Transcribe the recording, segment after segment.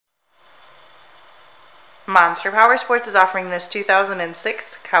Monster Powersports is offering this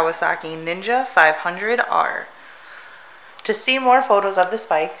 2006 Kawasaki Ninja 500R. To see more photos of this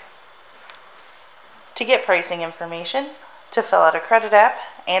bike, to get pricing information, to fill out a credit app,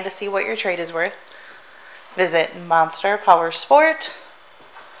 and to see what your trade is worth, visit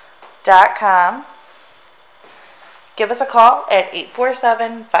monsterpowersport.com. Give us a call at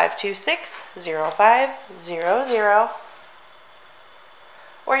 847-526-0500.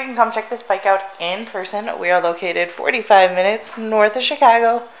 Or you can come check this bike out in person. We are located 45 minutes north of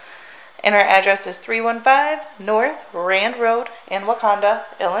Chicago, and our address is 315 North Rand Road in Wauconda,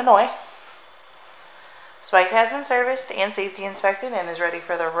 Illinois. This bike has been serviced and safety inspected and is ready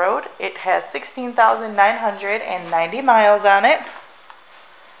for the road. It has 16,990 miles on it.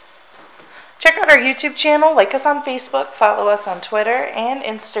 Check out our YouTube channel, like us on Facebook, follow us on Twitter and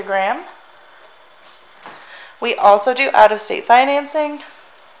Instagram. We also do out-of-state financing,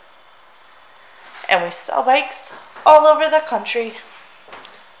 and we sell bikes all over the country.